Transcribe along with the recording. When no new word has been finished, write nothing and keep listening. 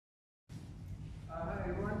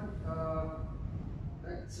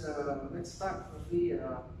let's start firstly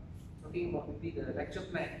talking about maybe the lecture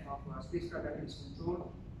plan of spacecraft dynamics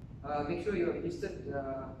control. Make sure you're registered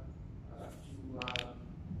to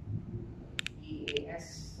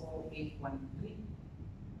EAS 4813.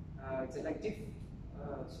 It's elective,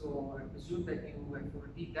 so I presume that you have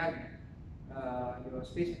already done your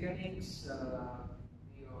space mechanics,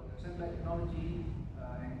 your satellite technology,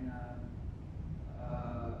 and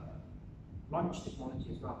launch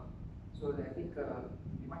technology as well. So I think it will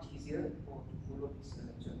be much easier to follow this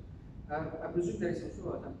lecture. I presume there is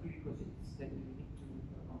also some prerequisites that you need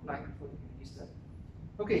to comply before you can register.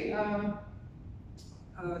 Okay,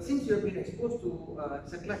 since you have been exposed to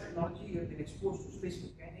satellite technology, you have been exposed to space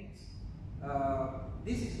mechanics,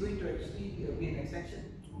 this is going to actually be an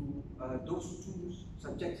extension to those two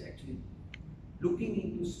subjects actually. Looking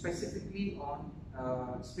into specifically on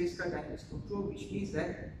spacecraft dynamics control, which means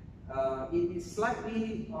that it is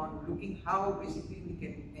slightly on looking how basically we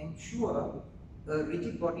can ensure a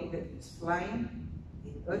rigid body that is flying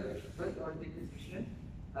in Earth-oriented mission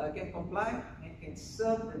can comply and can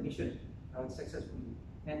serve the mission successfully,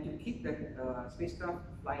 and to keep that spacecraft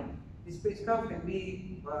flying. This spacecraft can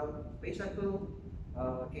be space shuttle,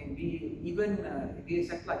 can be even be a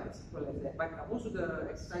satellite, as simple as that. But most of the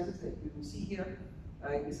exercises that you will see here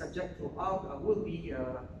in the subject throughout will be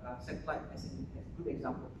satellite as a good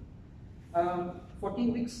example.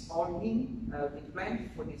 14 weeks all in the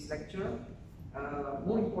plan for this lecture.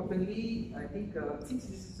 More importantly, I think since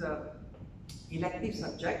this is an elective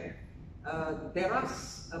subject, there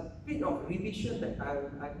is a bit of revision that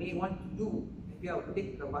I may want to do. Maybe I'll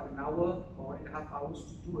take about an hour or 1.5 hours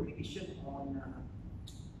to do a revision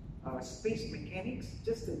on space mechanics,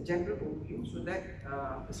 just a general overview, so that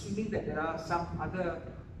assuming that there are some other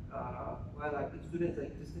I think students are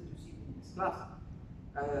interested to see in this class,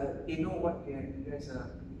 they know what you guys are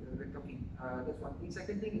talking. That's one thing.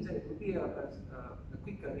 Second thing is that it will be a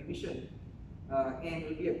quick revision and it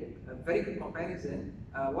will be a very good comparison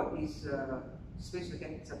what is space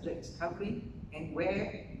mechanics subject is covering and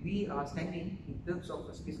where we are standing in terms of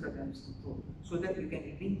spacecraft dynamics control, so that you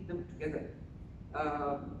can link them together.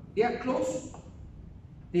 They are close,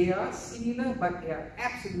 they are similar, but they are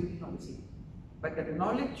absolutely not the same. But the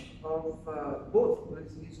knowledge of both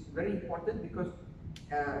is very important, because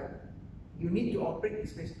you need to operate the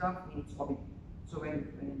spacecraft in its orbit. So when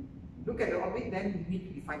you look at the orbit, then you need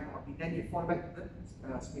to define the orbit. Then you fall back to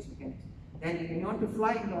the space mechanics. Then when you want to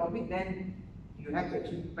fly in the orbit, then you have to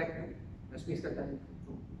actually look back to the spacecraft dynamics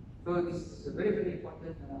control. So this is a very, very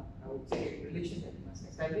important, I would say, relation that you must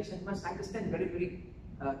establish, and you must understand very, very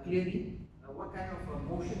clearly what kind of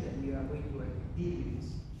motion that we are going to deal with this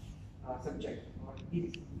subject, or deal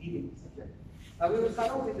with this subject. We will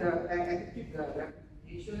start off with the attitude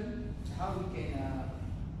representation, how we can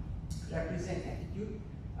represent attitude.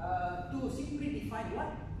 To simply define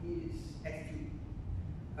what is attitude.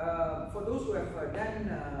 For those who have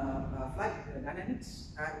done flight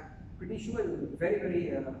dynamics, I'm pretty sure it will be very,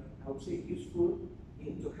 very, I would say, useful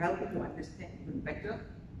to help you to understand even better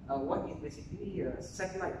what is basically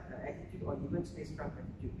satellite attitude or even spacecraft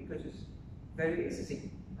attitude, because it's the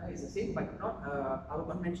same. It's the same, but not our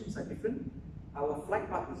conventions are different. Our flight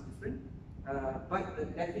path is different, but the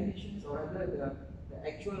definitions, or rather the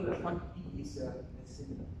actual quantity is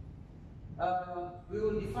similar. We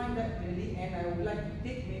will define that clearly, and I would like to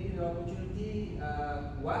take maybe the opportunity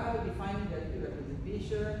while defining the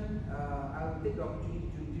representation. I will take the opportunity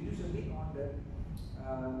to introduce a bit on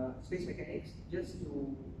the space mechanics, just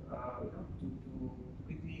to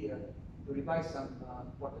quickly to revise some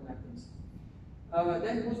important items.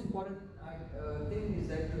 Then the most important thing is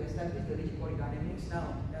that to establish the rigid body dynamics.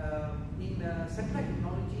 Now, in satellite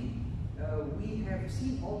technology, we have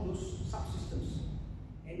seen all those subsystems,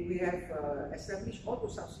 and we have established all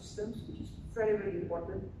those subsystems, which is very, very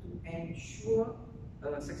important to ensure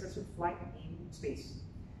successful flight in space.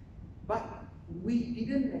 But we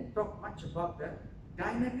didn't talk much about the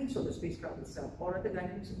dynamics of the spacecraft itself, or the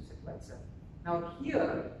dynamics of the satellite itself. Now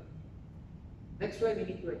here, that's where we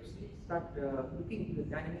need to actually start looking into the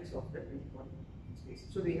dynamics of that rigid body in space.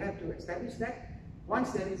 So we have to establish that.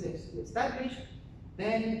 Once that is established,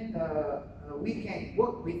 then we can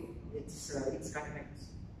work with its kinematics.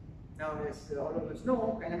 Now, as all of us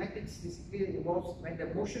know, kinematics basically involves when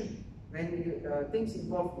things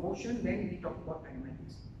involve motion, then we talk about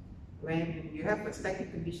kinematics. When you have a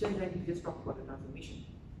static condition, then you just talk about the transformation.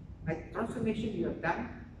 Like transformation you have done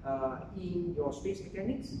in your space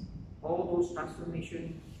mechanics, all those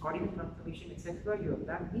transformation, coordinate transformation, etc., you have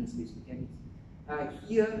done in space mechanics.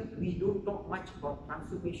 Here we don't talk much about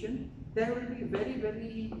transformation. There will be very,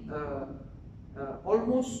 very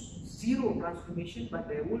almost zero transformation, but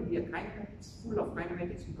there will be a kinematics, full of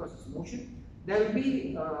kinematics because it's motion. There will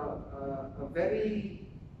be a very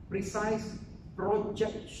precise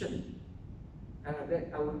projection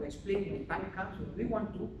that I will explain when time comes. When we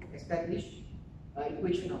want to establish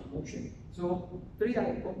equation of motion. So three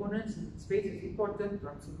other components: space is important,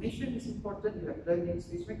 transformation is important. You have learned in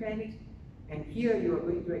space mechanics, and here you are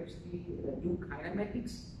going to actually do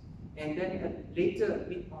kinematics, and then later a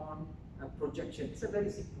bit on projection. It's a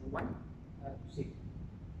very simple one to say.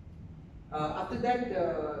 After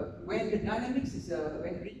that, when the dynamics is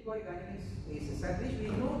when rigid body dynamics is established, we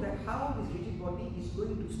know that how this rigid body is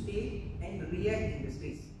going to stay and react in the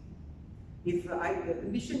space. If the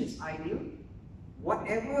condition is ideal,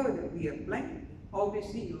 whatever that we have planned,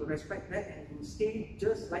 obviously you will respect that and it will stay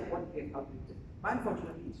just like what we have calculated. But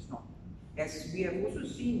unfortunately, it is not. As we have also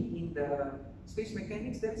seen in the space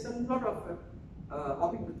mechanics, there is a lot of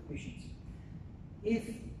orbit perturbations. If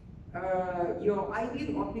your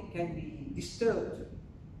ideal orbit can be disturbed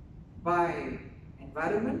by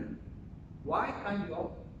environment, why can't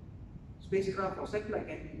your spacecraft or satellite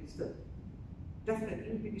can be disturbed?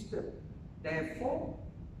 Definitely will be disturbed. Therefore,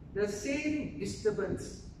 the same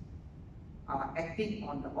disturbance are acting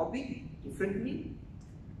on the orbit differently.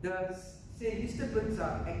 The same disturbance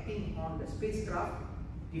are acting on the spacecraft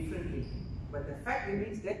differently. But the fact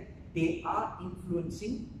remains that they are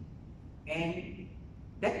influencing, and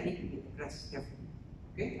that needs to be addressed carefully.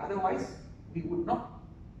 Okay? Otherwise, we would not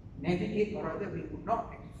navigate, or rather, we would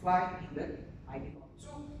not fly in the ideal orbit. So,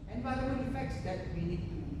 environmental effects that we need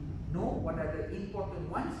to know what are the important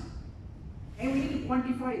ones, and we need to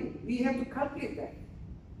quantify it. We have to calculate that.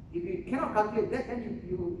 If you cannot calculate that, then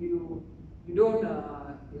you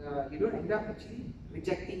don't end up actually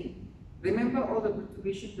rejecting it. Remember all the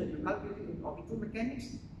perturbations that you calculated in orbital mechanics,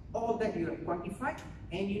 all that you have quantified,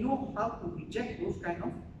 and you know how to reject those kind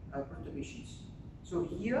of perturbations. So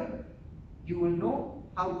here, you will know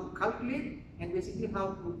how to calculate and basically how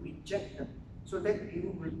to reject them, so that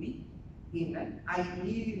you will be in an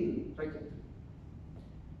ideal trajectory.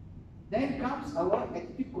 Then comes our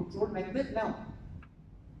attitude control method. Now,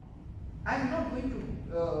 I'm not going to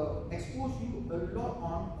expose you a lot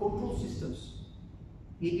on control systems.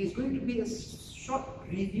 It is going to be a short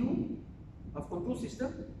review of control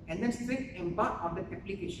system, and then straight embark on the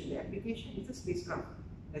application. The application is a spacecraft.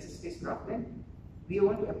 As a spacecraft, then we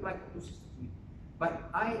want to apply control system to it. But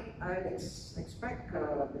I expect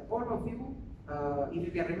that all of you, if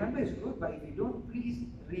you can remember, is good. But if you don't, please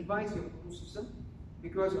revise your control system,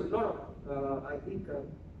 because a lot of I think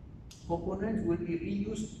components will be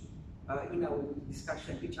reused in our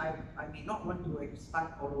discussion, which I may not want to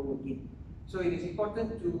start all over again. So it is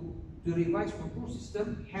important to revise control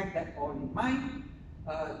system, have that all in mind.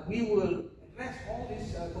 We will address all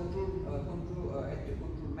these active control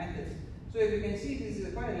methods. So if you can see, this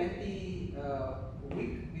is quite a lengthy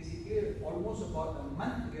week. Basically, almost about a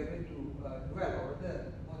month we are going to dwell, or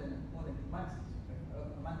more than 2 months, a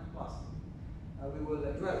month plus. We will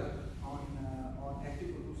dwell on active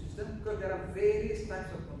control system, because there are various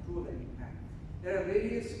types of control that you have. There are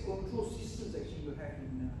various control systems actually you have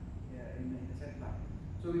in the satellite.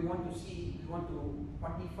 So we want to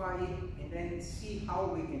quantify it and then see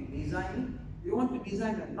how we can design it. We want to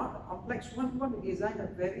design not a complex one, we want to design a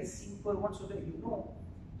very simple one, so that you know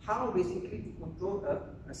how basically to control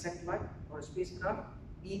a satellite or a spacecraft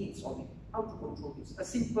in its orbit. How to control this. A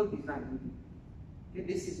simple design. Okay,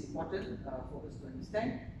 this is important for us to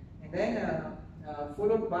understand. And then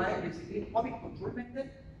followed by basically orbit control method.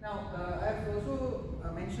 Now, I've also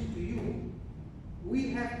mentioned to you,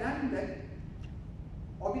 we have done that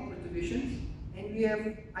orbit perturbations, and we have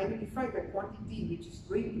identified the quantity which is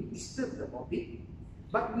going to disturb the orbit,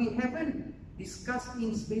 but we haven't discussed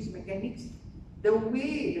in space mechanics the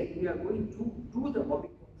way that we are going to do the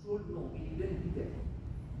orbit control. No, we didn't do that.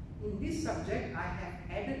 In this subject, I have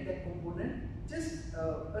added that component, just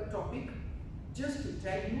a topic, just to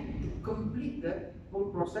tell you to complete the whole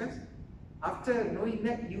process. After knowing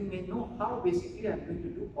that, you may know how basically I'm going to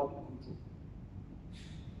do orbit control.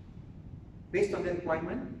 Based on the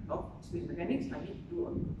requirement of space mechanics, I need to do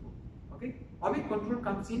orbit control. Okay? Orbit control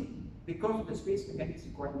comes in because of the space mechanics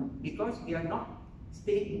requirement, because they are not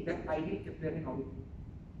staying in that ideal Keplerian orbit.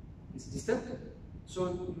 It's disturbed. So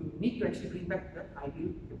you need to actually bring back the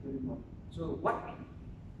ideal Keplerian orbit. So what we do?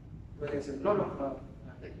 Well, there's a lot of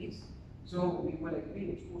techniques. So we will be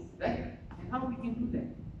exposed to that, and how we can do that.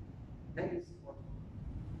 That is important.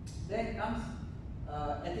 Then comes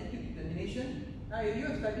attitude determination. Now, if you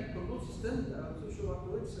have studied control system, I'll show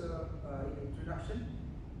afterwards in the introduction.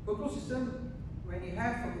 Control system, when you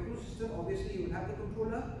have a control system, obviously you will have the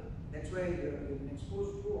controller, That's why you've been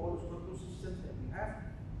exposed to all those control systems that we have.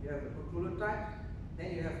 You have the controller type,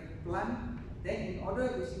 then you have plant. Then in order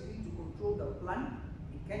basically to control the plant,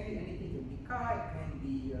 it can be anything. It can be car, it can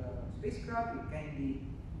be spacecraft, it can be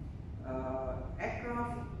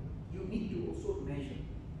aircraft. You need to also measure.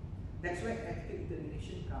 That's where attitude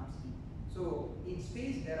determination comes in. So in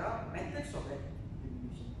space there are methods of attitude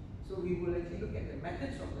determination. So we will actually look at the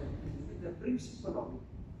methods of attitude, the principle of it.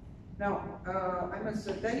 Now I must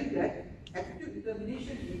tell you that attitude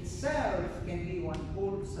determination itself can be one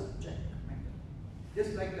whole subject matter,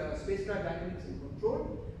 just like spacecraft dynamics and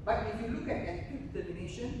control. But if you look at attitude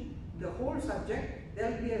determination, the whole subject, there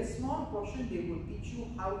will be a small portion they will teach you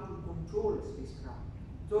how to control a spacecraft.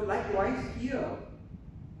 So likewise here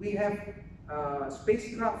we have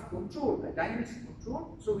spacecraft control, dynamics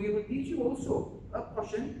control. So we will teach you also a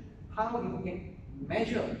portion how you can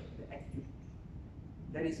measure the attitude.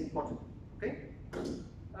 That is important. Okay.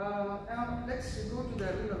 Now let's go to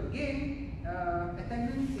the rule of the game.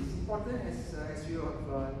 Attendance is important, as you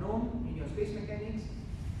have known in your space mechanics,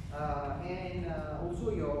 and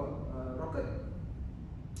also your rocket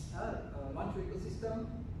launch vehicle system,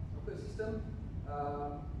 rocket system.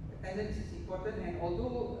 Attendance is important, and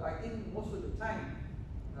although I think most of the time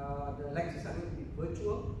the lectures are going to be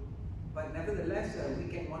virtual, but nevertheless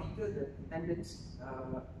we can monitor the attendance,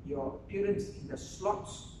 your appearance in the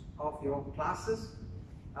slots of your classes.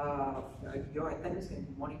 Your attendance can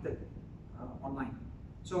be monitored online.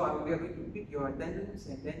 So we are going to pick your attendance,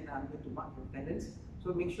 and then I'm going to mark your attendance.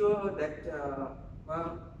 So make sure that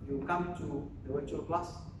well, you come to the virtual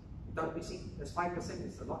class without missing. That's 5%,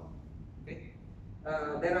 is a lot. Okay.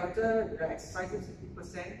 Thereafter, the exercises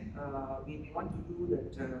 50%. We may want to do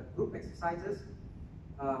that group exercises.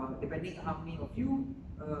 Depending on how many of you,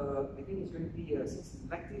 I think it's going to be since it's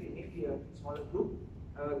elective, it may be a smaller group.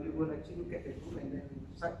 We will actually look at the group and then we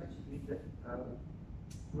will start actually doing the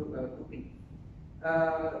grouping.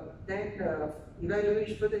 Then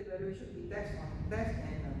evaluation, further evaluation will be test on test,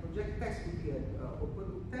 and project test could be an open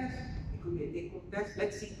loop test, it could be a take home test.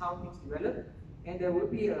 Let's see how things develop, and there will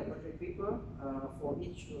be a project paper for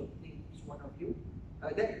each one of you.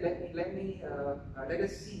 Let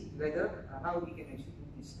us see whether how we can actually do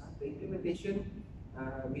this. The implementation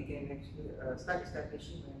we can actually start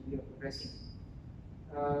establishing when we are progressing.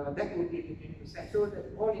 That would be 15%. So that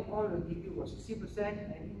all in all will give you 60%,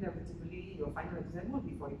 and inevitably your final exam will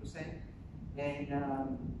be 40%. And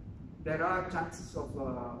there are chances of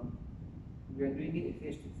we are doing it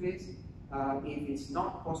face to face. If it's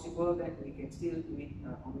not possible, then we can still do it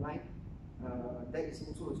online. That is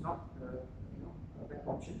also not a bad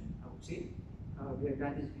option, I would say. We have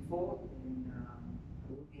done this before, and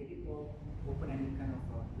we will be a bit more open-ended kind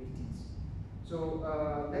of ratings.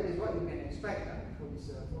 So that is what you can expect for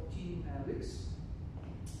this 14 weeks.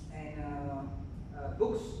 And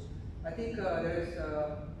books, I think there is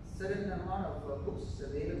a certain amount of books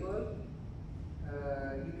available.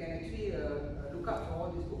 You can actually look up for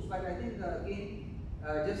all these books, but I think again,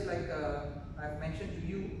 just like I've mentioned to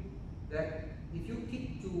you, that if you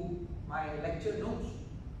keep to my lecture notes,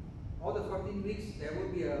 all the 14 weeks there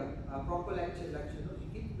will be a proper lecture notes. You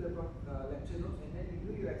keep to the lecture notes, and then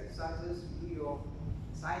you do your exercises, you do your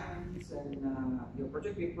assignments, and your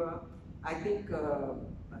project paper. I think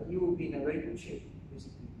you will be in a very good shape,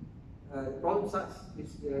 basically. The problem starts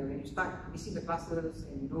is when you start missing the classes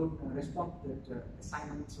and you don't respond to the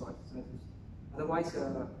assignments or exercises. Otherwise,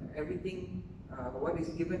 everything what is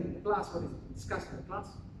given in the class, what is discussed in the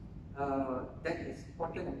class, that is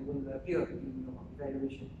important and will appear in your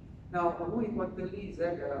evaluation. Now, more importantly is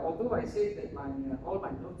that although I say that all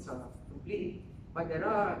my notes are complete, but there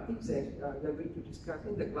are things that we are going to discuss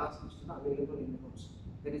in the class which is not available in the notes.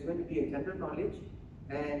 There is going to be a general knowledge,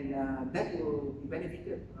 and that will be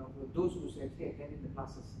benefited for those who actually attended the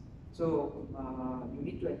classes. So you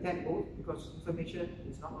need to attend both, because information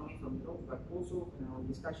is not only from the notes but also in our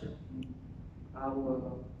discussion, in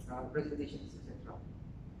our presentations, etc.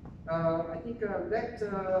 I think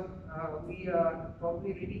that we are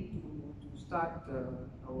probably ready to start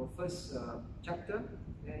our first chapter,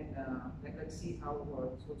 and let's see how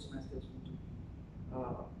this whole semester is going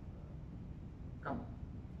to come.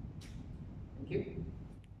 Thank you.